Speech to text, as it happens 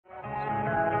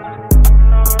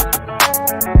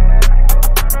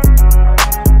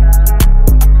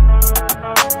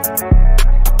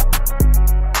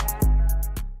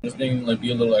like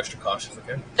be a little extra cautious,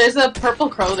 okay? There's a purple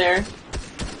crow there.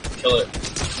 Kill it.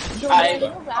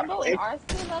 Rambo in our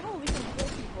skill level, we can kill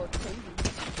people. It's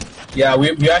crazy. Yeah,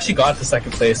 we actually got to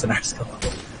second place in our skill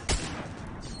level.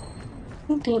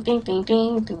 Ding ding ding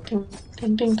ding ding ding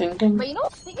ding ding ding ding. But you know, I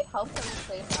think it helps when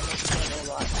we play Rambo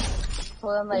a lot.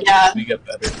 So then, like, yeah, we get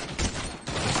better.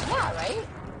 Yeah, right?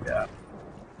 Yeah.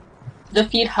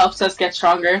 Defeat helps us get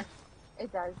stronger.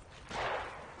 It does.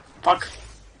 Fuck.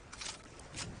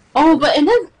 Oh, but and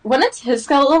then when it's his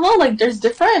skill level, like there's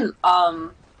different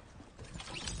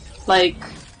like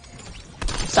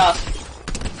stuff.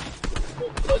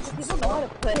 People know how to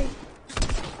play.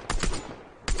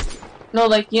 No,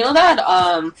 like you know that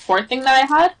fort thing that I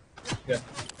had? Yeah.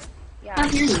 Yeah.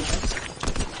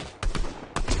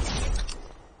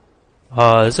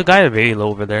 There's a guy very low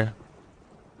over there.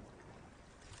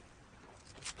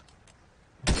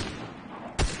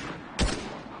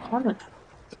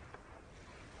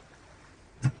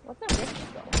 What's a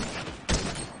rift though?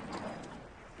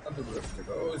 Not the rift to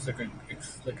go. It's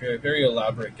like a very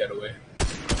elaborate getaway.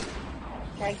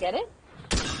 Can I get it?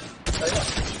 Oh, yeah.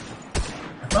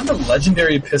 I found a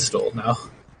legendary pistol now.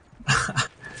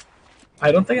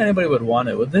 I don't think anybody would want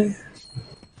it, would they?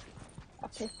 A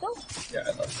pistol? Yeah,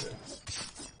 I love it.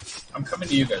 I'm coming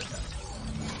to you guys now.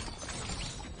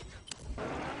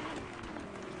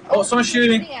 Oh, someone's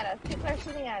shooting! Shooting at us. People are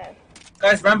shooting at us.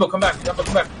 Guys, Rambo, come back! Rambo,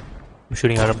 come back! I'm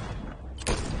shooting at him.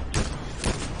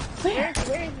 Where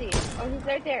is he? Oh, he's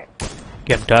right there.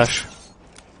 Get him, Dash.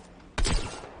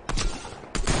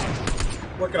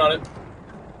 Working on it.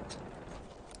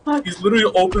 He's literally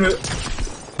open it.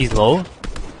 He's low.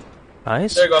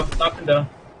 Nice. There you go. Knocked him down.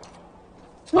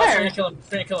 Where? Trying to kill him.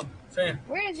 Trying to kill him.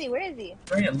 Where is he? Where is he?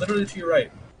 Bring it literally to your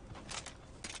right.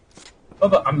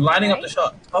 Bubba, I'm lining up the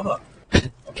shot. Bubba.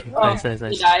 Okay. Oh, Nice.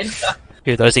 he died.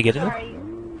 Here, Darcy, get it. Sorry.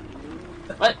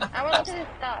 What? I want to look at his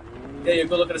stuff. Yeah, you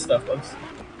go look at his stuff, Bugs.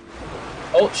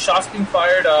 Oh, shots being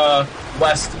fired,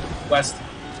 west.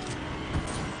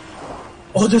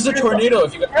 Oh, there's a tornado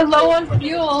if you guys... We're low on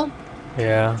fuel.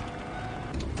 Yeah.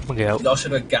 Okay. Y'all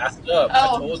should have gassed up.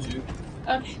 Oh. I told you.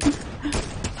 Okay.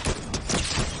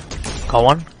 Call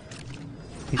one.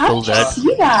 He's How still did you dead.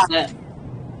 see that?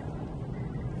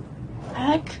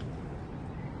 Heck.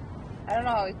 I don't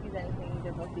know how he sees anything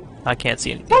either, but he's... I can't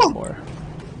see anything anymore.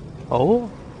 Oh.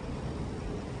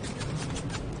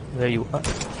 There you are.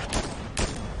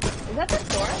 Is that the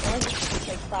door? Or is it just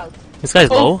like clouds? This guy's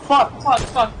Oh, low. fuck.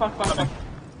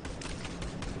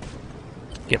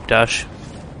 Yep, Dash.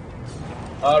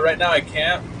 Right now I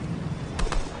can't.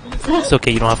 It's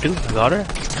okay, you don't have to. I got her.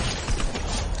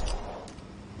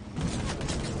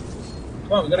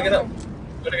 Come on, we gotta get up.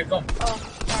 We gotta get going. Oh,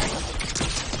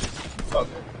 sorry.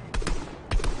 Okay.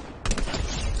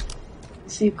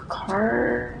 See,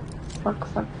 car. Fuck.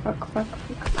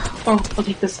 Oh, I'll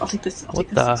take this. What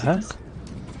the heck?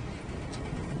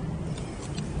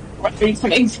 What are you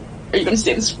coming? Are you gonna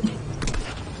stay this?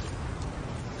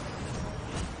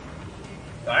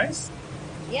 Guys?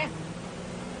 Yeah.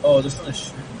 Oh, this one is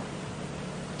shooting.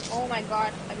 Oh my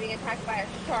god, I'm being attacked by a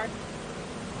shark.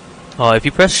 Oh, if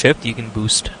you press shift, you can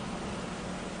boost.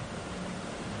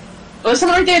 Oh, there's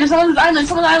someone right there. There's someone on the island.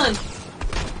 Someone on the island.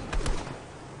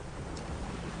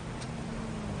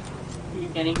 Are you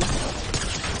getting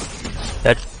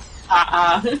Dead.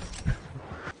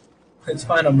 It's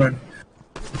fine, I'm running.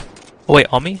 Oh wait,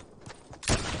 on me?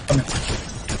 Come here.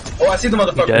 Oh, I see the You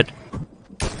motherfucker. dead?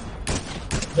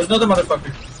 There's another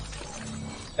motherfucker.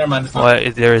 Never mind, it's Oh,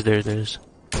 not. there is. There is?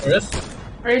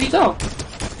 Where'd he go?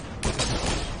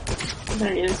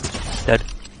 There he is. Dead.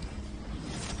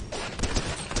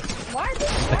 Why are they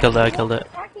I killed it.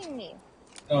 attacking me?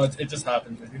 No, it just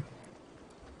happens with you.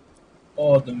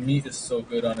 Oh, the meat is so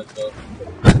good on it though.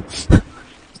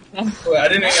 Wait, I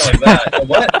didn't mean it like that. Yo,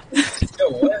 what? Yo,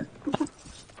 what?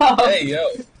 Oh. Hey, yo.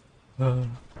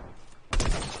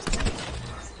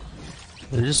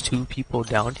 There's just two people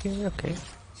down here? Okay.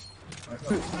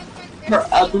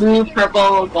 Blue,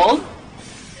 purple, gold.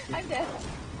 I'm dead.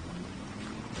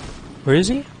 Where is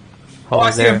he? Oh, I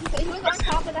he's see there. him. He was on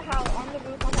top of the house, on the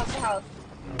roof, on top of the house.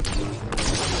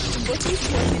 What's he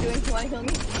doing? You wanna kill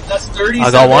me? That's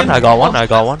 37. I got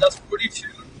one. That's 42.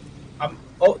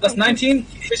 Oh, that's 19.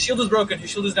 His shield is broken.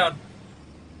 His shield is down.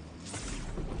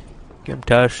 Get him,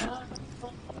 Tash.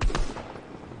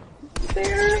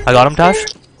 There. I got him, Tash.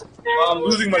 I'm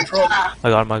losing my troll. I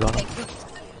got him.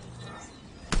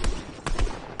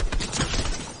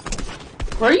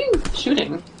 Where are you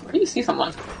shooting? Where do you see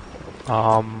someone?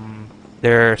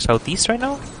 They're southeast right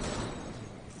now?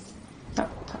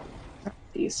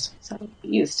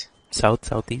 Southeast.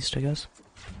 Southeast, I guess.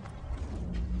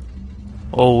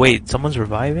 Oh wait, someone's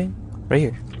reviving? Right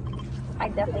here. I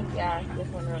definitely, yeah, this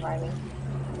one reviving.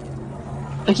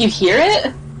 Like you hear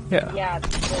it? Yeah. Yeah,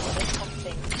 there's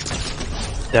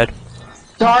something. Dead.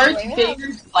 Darth Wait,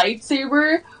 Vader's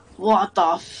lightsaber? What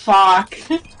the fuck?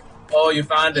 Oh, you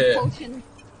found it. Potions.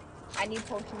 I need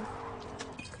potions.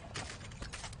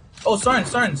 Oh,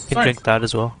 Sarns. Can drink that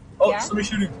as well. Oh, Yeah? somebody's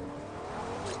shooting.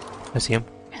 I see him.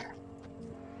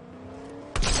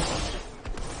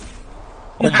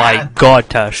 Oh my god,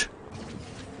 Tash.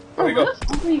 Where we go? What the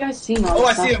fuck are you guys seeing all Oh,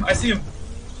 I this see stuff? him. I see him.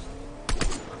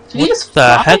 Did he just What the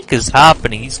fly? heck is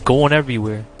happening? He's going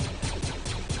everywhere.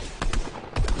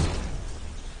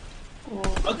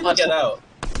 How did he get out?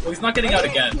 Oh, he's not getting out Where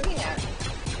are again. you shooting at?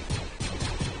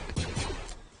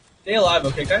 Stay alive,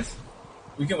 okay, guys?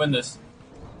 We can win this.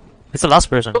 It's the last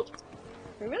person.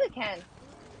 We really can.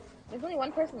 There's only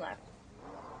one person left.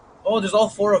 Oh, there's all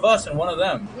 4 of us and 1 of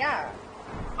them. Yeah.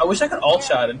 I wish I could alt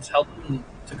chat and tell them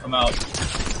to come out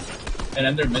and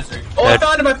end their misery. Oh, Dead. I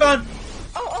found him! I found!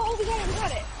 Oh, we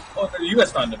got it. Oh, you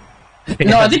guys found him.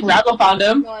 No, I think Rambo found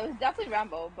him. No, it was definitely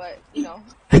Rambo, but, you know.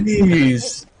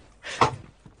 Please.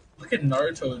 Look at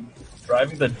Naruto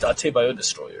driving the Date Bio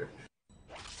Destroyer.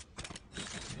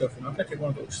 Yo, if you're not gonna take one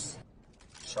of those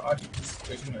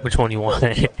shotties, Which one you want?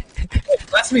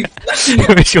 That's me! That's me!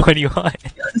 Which one you want?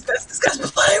 Yo, this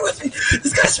guy's playing with me!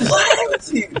 This guy's playing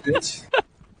with me, bitch!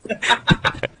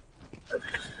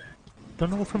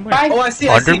 Don't know from where. Bye. Oh, I see,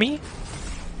 Under me?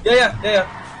 Yeah.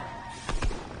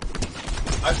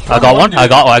 I got one. Dude.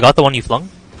 I got the one you flung.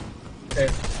 Okay.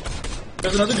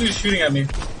 There's another dude shooting at me.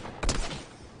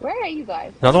 Where are you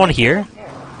guys? Another one here.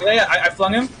 There. Yeah, I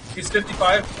flung him. He's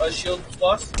 55, shield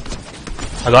loss.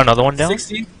 I got another one down.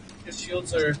 60. His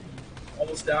shields are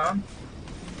almost down.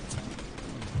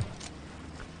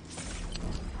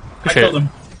 I Shit. killed him.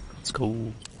 Let's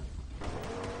go.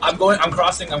 I'm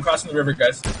crossing the river,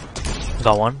 guys.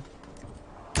 Got one.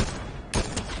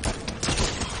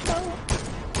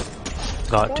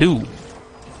 Got 2.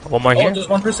 One more Oh, here. there's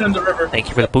one person in the river. Thank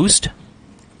you for the boost.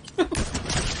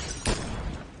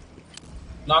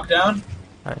 Knocked down.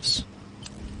 Nice.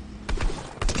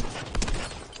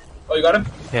 Oh, you got him?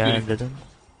 Yeah, I Dude. did him.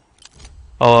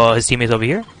 Oh, his teammate's over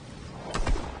here.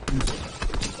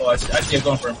 Oh, I see it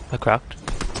going for him. I cracked.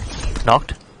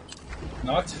 Knocked.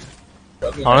 Knocked.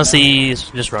 Struggling Honestly, it's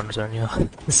just runners on you. right now. I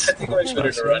think it's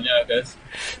better to run, yeah, guys.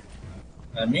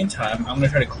 In the meantime, I'm gonna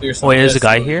try to clear some. Wait, of there's a this.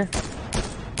 guy here.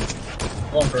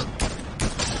 Going for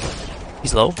him.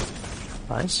 He's low.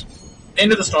 Nice.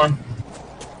 Into the storm.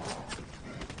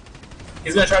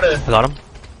 He's gonna try I to got him.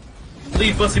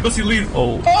 leave, Bussy, leave.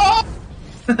 Oh.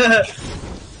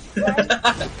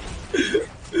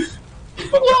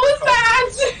 What was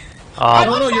that? I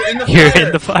don't know, you're in the fire. You're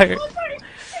in the fire.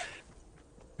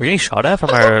 We're getting shot at from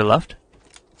our left.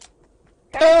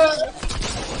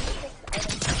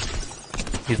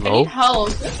 He's I need low. help.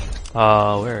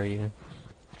 Where are you?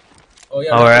 Oh, yeah.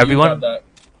 Oh, you everyone? got that.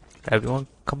 Everyone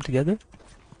come together?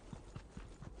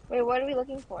 Wait, what are we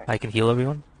looking for? I can heal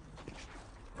everyone.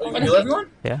 Oh, you can heal everyone?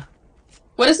 Yeah.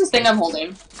 What is this thing I'm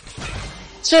holding?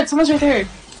 Shit, someone's right there.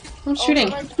 I'm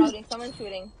shooting. Someone's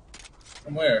shooting.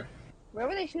 From where? Where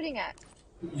were they shooting at?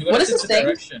 You gotta What is sit this the thing?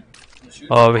 direction. You shoot.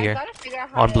 Oh, over I here. gotta figure out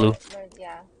how On to blue. learn-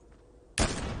 yeah.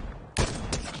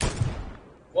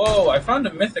 Whoa, I found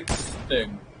a mythic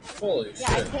thing. Holy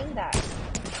Yeah, I shit. pinged that.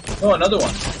 Oh, another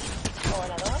one. Oh,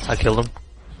 another one? I killed him.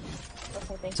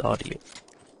 Okay, thank It's you. audio.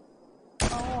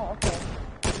 Oh, okay.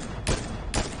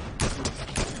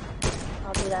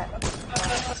 I'll do that.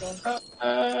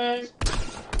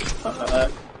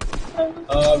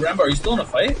 Okay. Rambo, are you still in a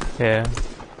fight? Yeah.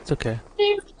 It's okay.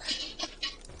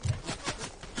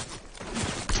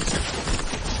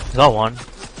 Got one.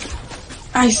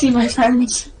 I see my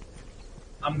friends.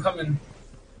 I'm coming.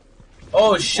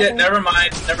 Oh shit, never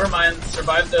mind.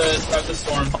 Survive the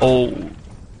storm. Oh.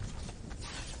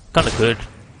 Kinda good.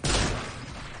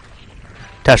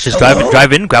 Tash, just Hello?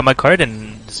 drive in, grab my card,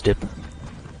 and just dip.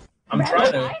 I'm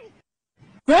trying to.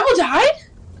 Rambo died?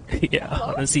 Yeah,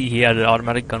 honestly, he had an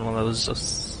automatic gun while I was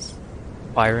just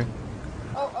firing.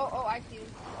 Oh, I see you.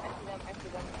 I see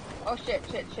them. Oh, shit.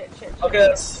 Okay,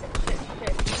 that's... Shit.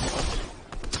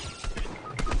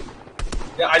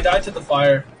 Yeah, I died to the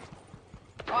fire.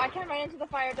 Oh, I can't run into the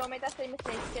fire. Don't make that same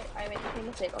mistake. Shit, I made the same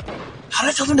mistake. Okay. How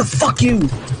did I tell them to fuck you?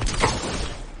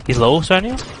 He's low,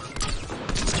 Sonia?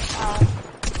 Uh,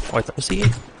 Or thirsty?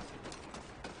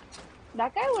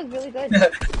 that guy was really good.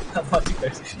 I'm not too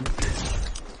crazy.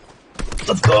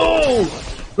 Let's go!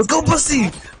 Let's go, pussy!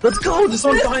 Let's go! There's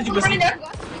someone behind you, pussy. You got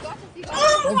this.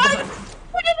 Someone behind you.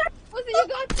 Pussy, you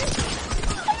got this.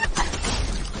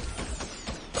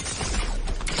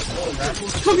 Oh,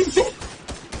 Rambo's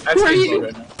Who are you?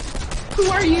 right now. Who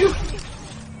are you?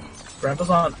 Rambo's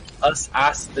on us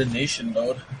ass the nation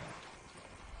mode.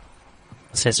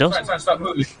 Says so. Sorry, stop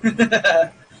moving.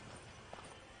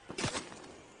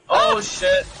 Oh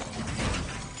shit.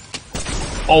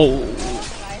 Oh.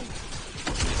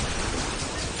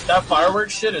 That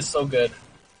fireworks shit is so good.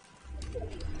 Oh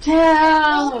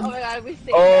Damn. my god, we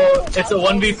stayed Oh, there. it's a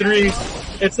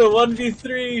 1v3. It's a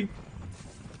 1v3.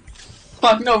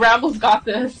 Fuck no, Ramble's got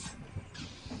this.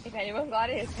 If anyone got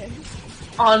it, it's him.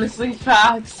 Honestly,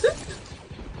 facts.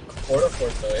 Porta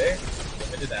Fort though, eh?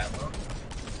 Limited ammo.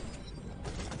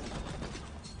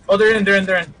 Oh, they're in.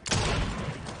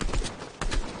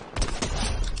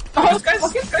 Oh, This guy's-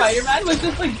 fucking Spider-Man was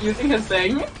just like using his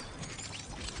thing.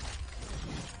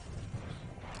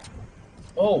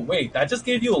 Oh, wait, that just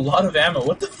gave you a lot of ammo.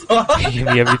 What the fuck? Gave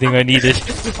me everything I needed.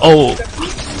 Oh.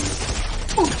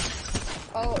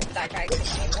 Oh, that guy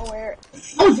came nowhere.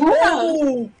 Oh, yeah.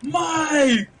 Oh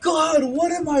my god,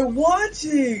 what am I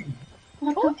watching?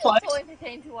 What Who the is fuck? so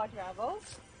entertained to watch Rambo?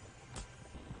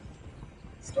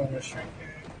 Storm restraint here.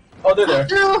 Oh, they're there.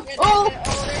 No!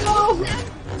 Oh!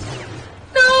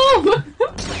 No! No!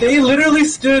 They literally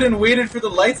stood and waited for the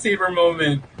lightsaber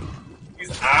moment. These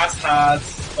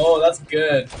asshats. Oh, that's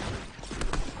good.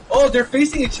 Oh, they're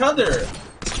facing each other.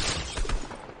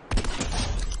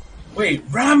 Wait,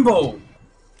 Rambo!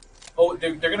 Oh,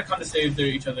 they're gonna come to save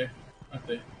each other, aren't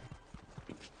they?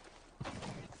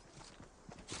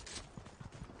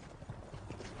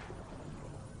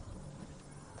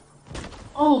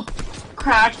 Oh,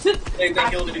 cracked. They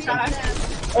killed each other.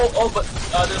 Oh, but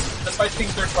the fight's being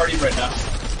third party right now.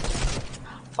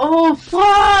 Oh,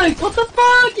 fuck! What the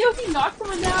fuck? Yo, he knocked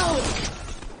someone down.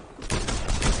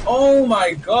 Oh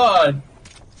my god!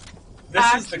 This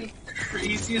is Actually- the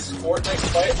craziest Fortnite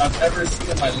fight I've ever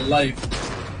seen in my life.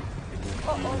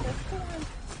 Oh, that's cool.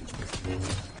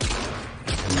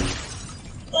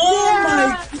 Oh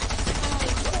my!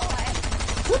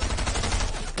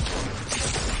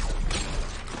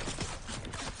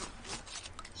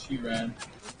 She ran.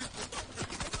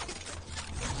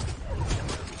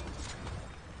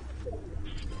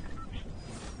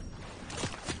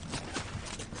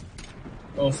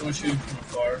 Oh, someone's shooting from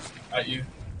afar at you.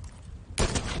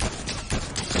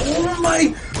 Oh my!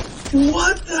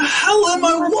 What the hell am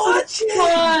I watching?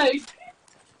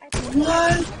 Fuck!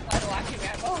 What? I'm watching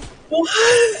Rambo.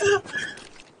 What?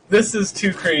 This is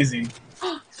too crazy.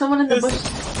 Someone in the This bush.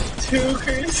 is too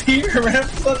crazy.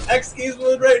 Ramp's on X Games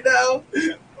mode right now.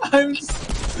 I'm.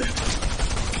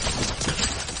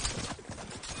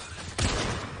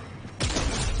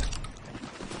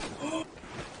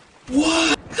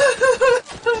 What?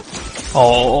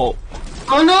 Oh.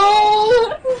 Oh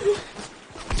no!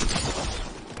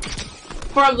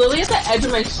 Bro, I'm literally at the edge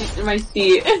of my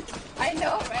seat. I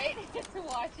know, right? Just to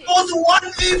watch it. Oh, it's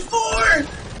 1v4!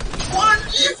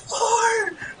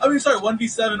 1v4! I mean, sorry,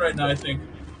 1v7 right now, I think.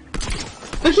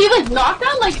 But he like knocked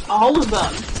out like all of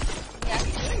them. Yeah,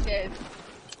 he really did.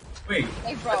 Wait,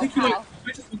 Like, bro, I think you how?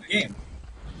 might just win the game.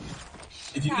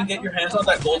 If you can get your hands on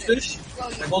that goldfish,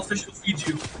 that goldfish will feed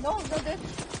you. No, there's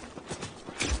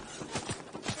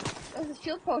a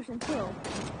shield potion too.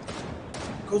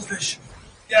 Goldfish.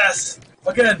 Yes!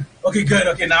 Again! Okay, good.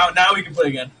 Okay, now we can play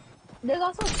again. There's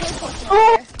also a shield potion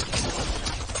over there.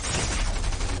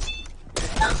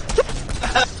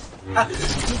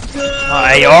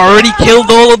 I already killed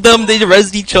all of them. They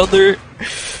rezzed each other.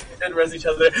 They did res each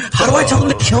other. How do I tell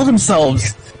them to kill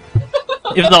themselves?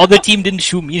 If the other team didn't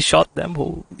shoot me, shot them.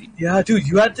 Holy. Yeah, dude,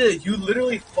 you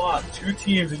literally fought two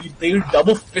teams and they were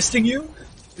double fisting you,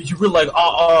 but you were like, You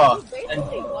and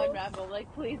basically won Rambo.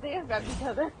 Like, please, they have grabbed each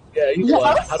other. yeah, you Yeah,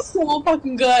 won. that was so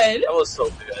fucking good. That was so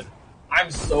good. I'm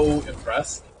so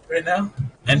impressed right now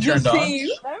and turned on. Same.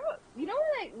 Remember, you know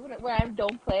when I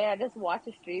don't play, I just watch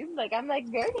a stream. Like, I'm like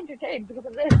very entertained because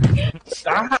of this.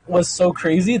 That was so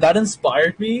crazy. That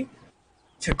inspired me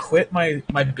to quit my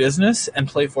business and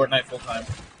play Fortnite full time.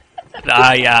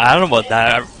 Yeah, I don't know about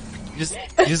that. You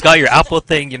just got your Apple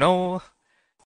thing, you know?